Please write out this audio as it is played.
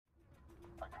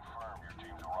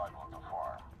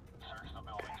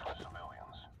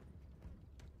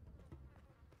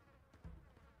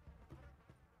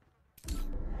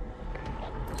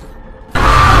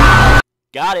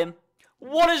Got him.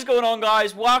 What is going on,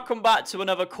 guys? Welcome back to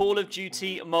another Call of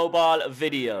Duty mobile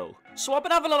video. So I've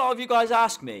been having a lot of you guys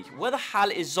ask me, where the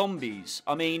hell is Zombies?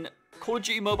 I mean, Call of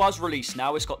Duty Mobile's released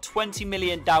now. It's got 20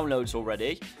 million downloads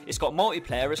already. It's got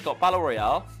multiplayer. It's got Battle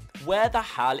Royale. Where the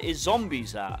hell is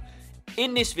Zombies at?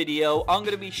 In this video, I'm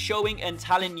going to be showing and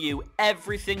telling you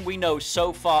everything we know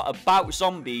so far about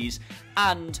Zombies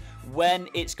and when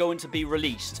it's going to be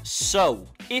released. So,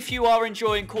 if you are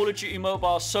enjoying Call of Duty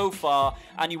Mobile so far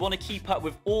and you want to keep up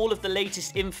with all of the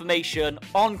latest information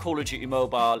on Call of Duty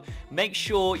Mobile, make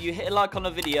sure you hit a like on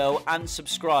the video and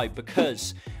subscribe,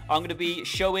 because I'm going to be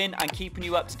showing and keeping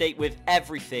you up to date with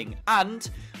everything. And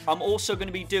I'm also going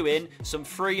to be doing some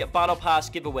free Battle Pass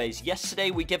giveaways. Yesterday,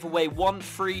 we gave away one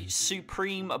free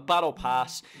Supreme Battle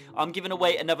Pass. I'm giving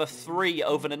away another 3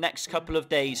 over the next couple of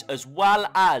days, as well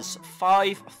as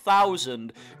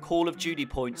 5,000 Call of Duty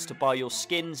points to buy your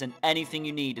skins and anything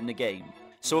you need in the game.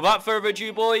 So without further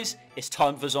ado, boys, it's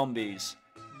time for Zombies.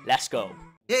 Let's go.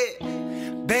 Yeah.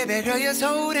 Baby girl, you're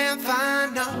so damn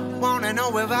fine, though. Wanna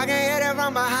know if I can hit it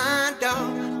from behind,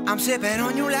 though. I'm sipping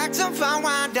on you like some fine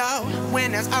wine, though.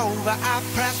 When it's over, I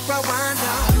press rewind,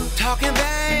 though. Talking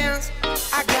bands,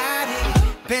 I got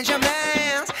it.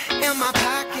 Benjamins in my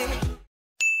pocket.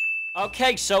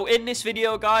 Okay, so in this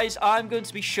video, guys, I'm going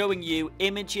to be showing you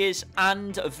images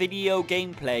and video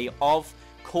gameplay of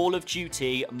Call of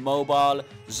Duty Mobile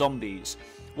Zombies.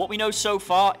 What we know so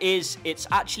far is it's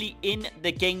actually in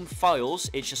the game files.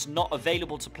 It's just not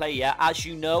available to play yet. As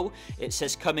you know, it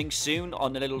says coming soon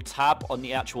on the little tab on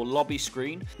the actual lobby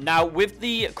screen. Now, with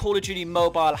the Call of Duty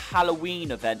Mobile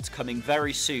Halloween event coming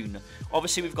very soon,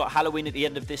 obviously we've got Halloween at the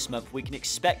end of this month, we can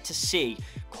expect to see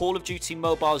Call of Duty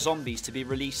Mobile Zombies to be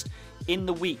released in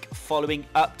the week following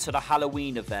up to the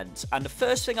Halloween event. And the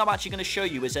first thing I'm actually going to show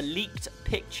you is a leaked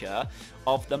picture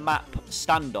of the map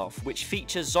Standoff, which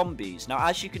features zombies. Now,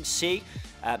 as you can see,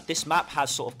 this map has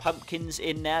sort of pumpkins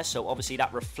in there, so obviously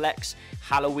that reflects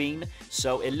Halloween.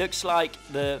 So it looks like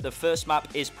the first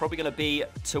map is probably going to be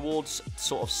towards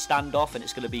sort of Standoff, and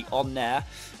it's going to be on there.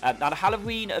 Now, the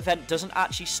Halloween event doesn't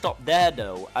actually stop there,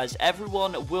 though, as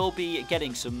everyone will be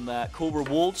getting some cool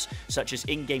rewards, such as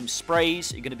in-game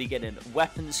sprays. You're going to be getting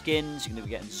weapon skins. You're going to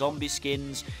be getting zombie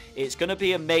skins. It's going to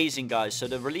be amazing, guys. So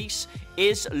the release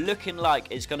is looking like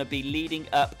it's going to be leading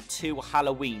up to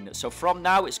Halloween. So from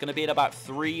now, it's going to be in about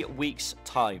 3 weeks'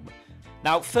 time.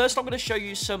 Now, first I'm going to show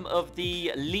you some of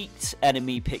the leaked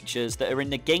enemy pictures that are in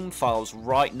the game files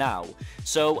right now.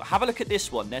 So have a look at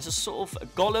this one. There's a sort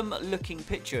of golem-looking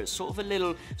picture. It's sort of a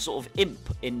little sort of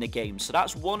imp in the game. So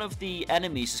that's one of the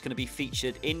enemies that's going to be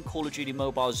featured in Call of Duty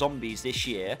Mobile Zombies this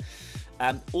year.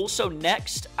 Also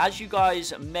next, as you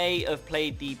guys may have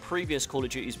played the previous Call of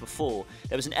Duties before,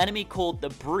 there was an enemy called the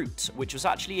Brute, which was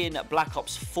actually in Black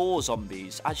Ops 4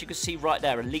 Zombies. As you can see right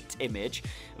there, a leaked image.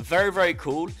 Very, very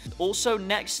cool. Also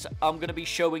next, I'm going to be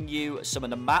showing you some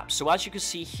of the maps. So as you can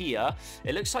see here,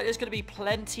 it looks like there's going to be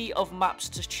plenty of maps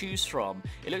to choose from.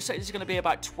 It looks like there's going to be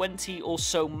about 20 or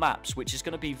so maps, which is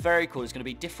going to be very cool. It's going to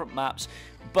be different maps.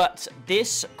 But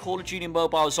this Call of Duty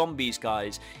Mobile Zombies,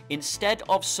 guys, instead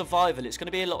of survival, it's going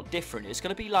to be a lot different. It's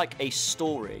going to be like a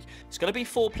story. It's going to be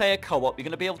 4-player co-op. You're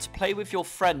going to be able to play with your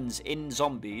friends in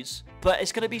Zombies, but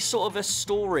it's going to be sort of a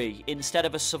story instead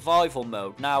of a survival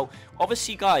mode. Now,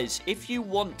 obviously, guys, if you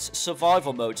want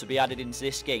survival mode to be added into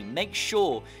this game, make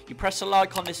sure you press a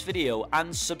like on this video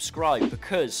and subscribe,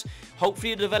 because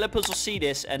hopefully the developers will see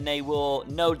this and they will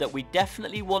know that we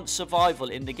definitely want survival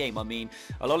in the game. I mean,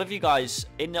 a lot of you guys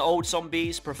in the old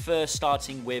Zombies prefer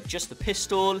starting with just the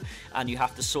pistol, and you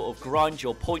have to sort of grind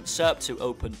your points up to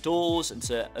open doors and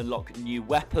to unlock new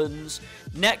weapons.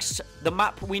 Next, the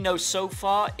map we know so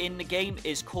far in the game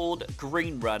is called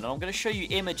Green Run, and I'm going to show you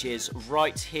images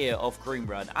right here of Green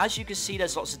Run. As you can see,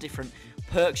 there's lots of different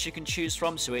perks you can choose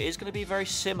from, so it is going to be very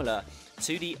similar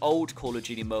to the old Call of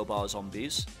Duty Mobile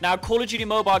Zombies. Now, Call of Duty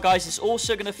Mobile, guys, is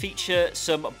also going to feature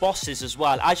some bosses as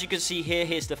well. As you can see here,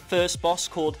 here's the first boss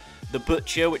called the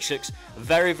Butcher, which looks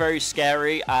very, very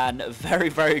scary and very,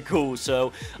 very cool.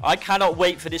 So I cannot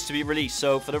wait for this to be released.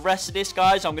 So for the rest of this,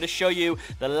 guys, I'm going to show you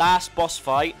the last boss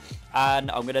fight,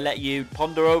 and I'm going to let you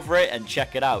ponder over it and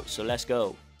check it out. So let's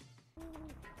go.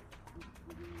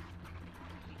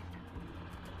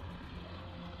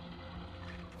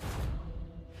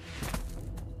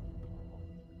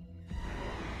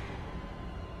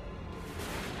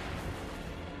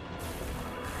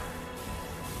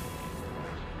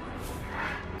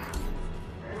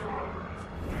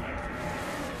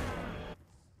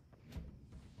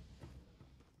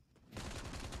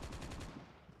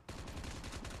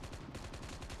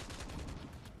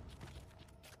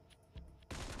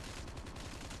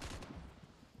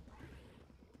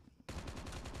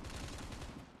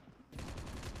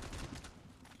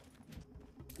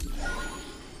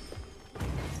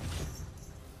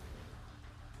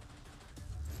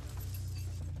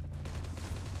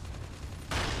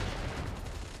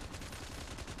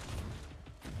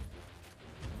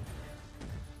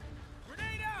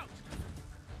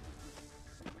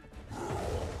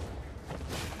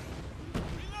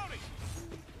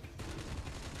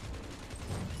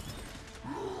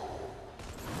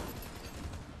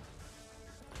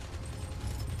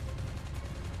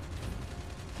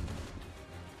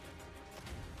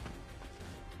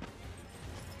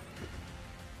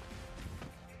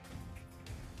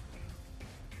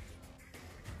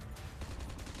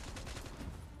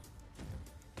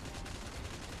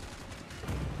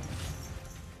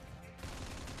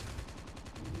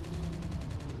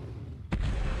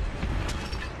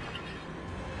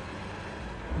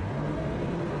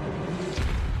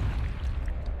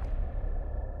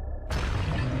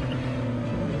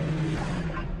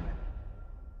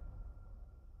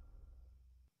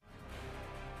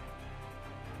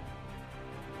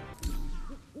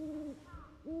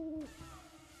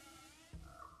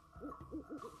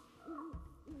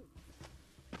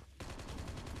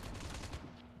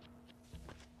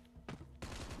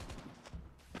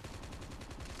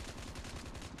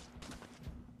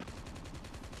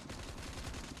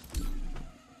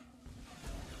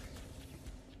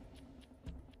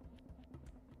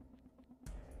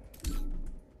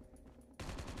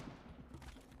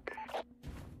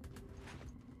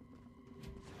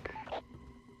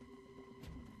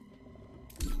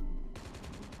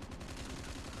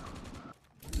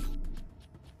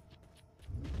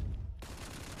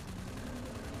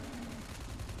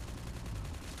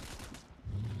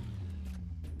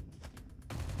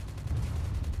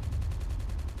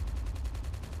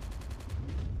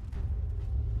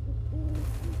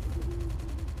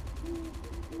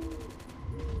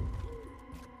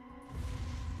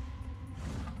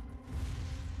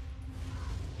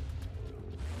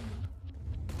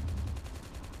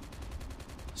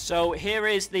 So here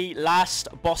is the last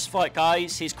boss fight,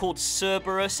 guys. He's called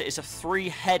Cerberus. It is a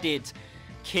 3-headed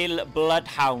kill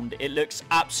bloodhound. It looks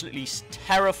absolutely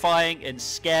terrifying and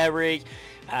scary.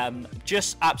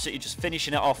 Just absolutely just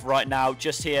finishing it off right now,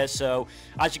 just here. So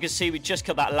as you can see, we just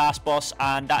killed that last boss,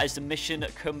 and that is the mission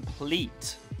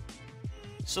complete.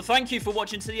 So thank you for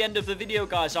watching to the end of the video,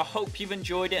 guys. I hope you've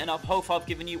enjoyed it, and I hope I've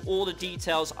given you all the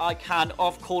details I can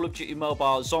of Call of Duty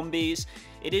Mobile Zombies.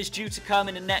 It is due to come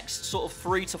in the next sort of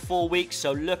 3 to 4 weeks,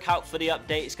 so look out for the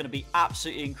update. It's going to be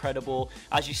absolutely incredible.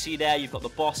 As you see there, you've got the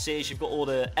bosses, you've got all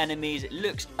the enemies. It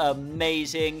looks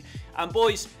amazing. And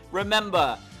boys,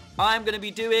 remember, I'm going to be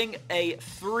doing a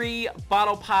free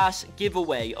Battle Pass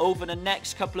giveaway over the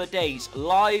next couple of days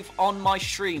live on my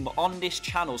stream on this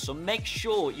channel. So make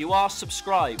sure you are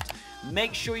subscribed.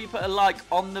 Make sure you put a like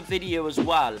on the video as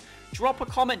well. Drop a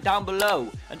comment down below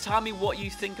and tell me what you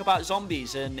think about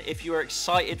zombies and if you're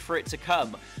excited for it to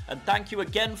come. And thank you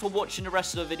again for watching the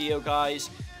rest of the video, guys.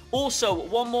 Also,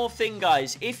 one more thing,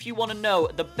 guys. If you want to know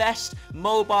the best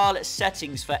mobile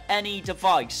settings for any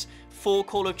device for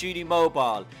Call of Duty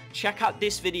Mobile, check out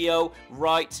this video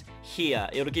right here.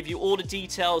 It'll give you all the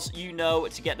details you know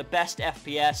to get the best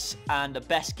FPS and the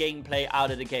best gameplay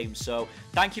out of the game. So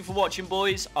thank you for watching,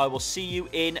 boys. I will see you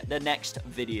in the next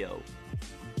video.